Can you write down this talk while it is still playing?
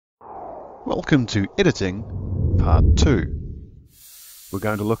Welcome to Editing Part 2. We're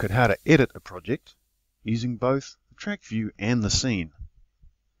going to look at how to edit a project using both the track view and the scene.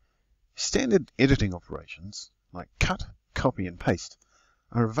 Standard editing operations like cut, copy and paste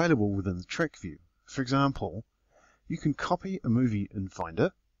are available within the track view. For example, you can copy a movie in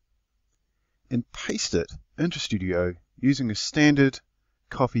Finder and paste it into Studio using a standard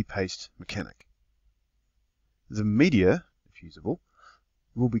copy-paste mechanic. The media, if usable,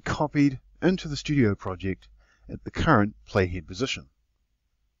 will be copied into the Studio project at the current playhead position.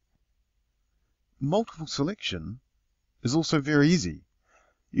 Multiple selection is also very easy.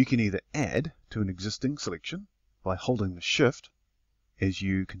 You can either add to an existing selection by holding the Shift as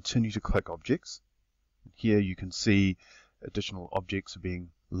you continue to click objects. Here you can see additional objects are being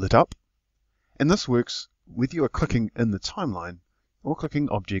lit up, and this works whether you are clicking in the timeline or clicking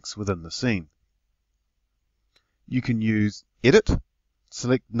objects within the scene. You can use Edit,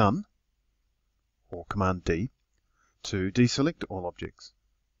 Select None, or Command D to deselect all objects.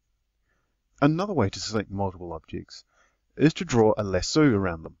 Another way to select multiple objects is to draw a lasso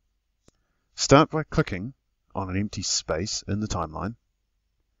around them. Start by clicking on an empty space in the timeline.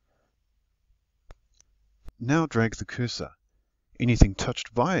 Now drag the cursor. Anything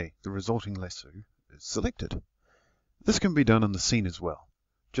touched by the resulting lasso is selected. This can be done in the scene as well.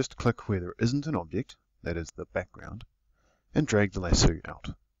 Just click where there isn't an object, that is the background, and drag the lasso out.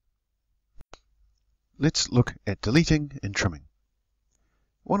 Let's look at deleting and trimming.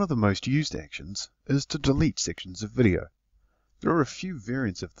 One of the most used actions is to delete sections of video. There are a few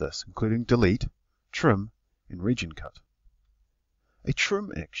variants of this, including delete, trim, and region cut. A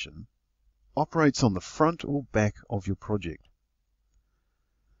trim action operates on the front or back of your project.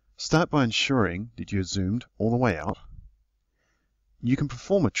 Start by ensuring that you are zoomed all the way out. You can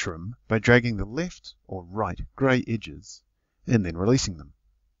perform a trim by dragging the left or right grey edges and then releasing them.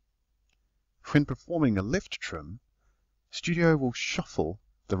 When performing a left trim, Studio will shuffle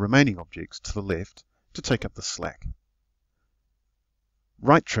the remaining objects to the left to take up the slack.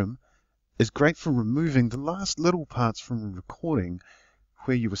 Right trim is great for removing the last little parts from a recording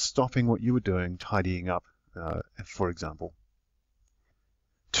where you were stopping what you were doing, tidying up, for example.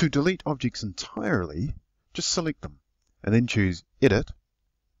 To delete objects entirely, just select them and then choose Edit,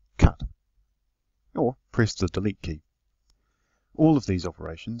 Cut, or press the Delete key. All of these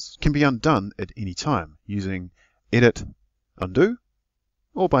operations can be undone at any time using Edit, Undo,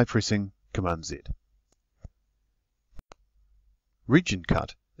 or by pressing Command Z. Region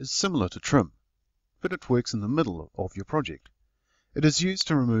Cut is similar to Trim, but it works in the middle of your project. It is used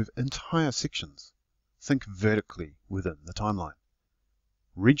to remove entire sections. Think vertically within the timeline.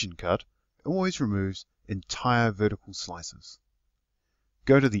 Region Cut always removes entire vertical slices.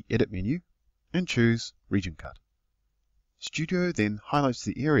 Go to the Edit menu and choose Region Cut. Studio then highlights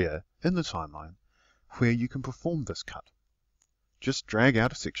the area in the timeline where you can perform this cut. Just drag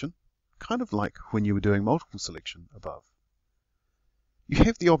out a section, kind of like when you were doing multiple selection above. You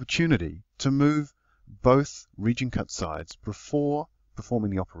have the opportunity to move both region cut sides before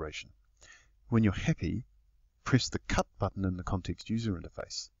performing the operation. When you're happy, press the Cut button in the Context User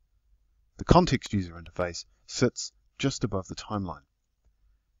Interface. The Context User Interface sits just above the timeline.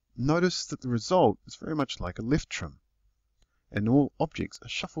 Notice that the result is very much like a left trim, and all objects are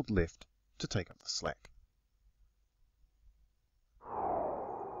shuffled left to take up the slack.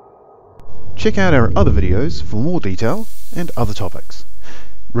 Check out our other videos for more detail and other topics.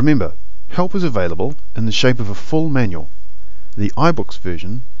 Remember, help is available in the shape of a full manual. The iBooks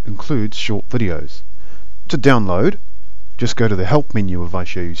version includes short videos. To download, just go to the Help menu of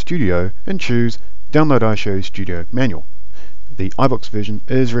iShowU Studio and choose Download iShowU Studio Manual. The iBooks version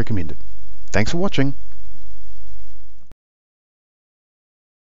is recommended. Thanks for watching.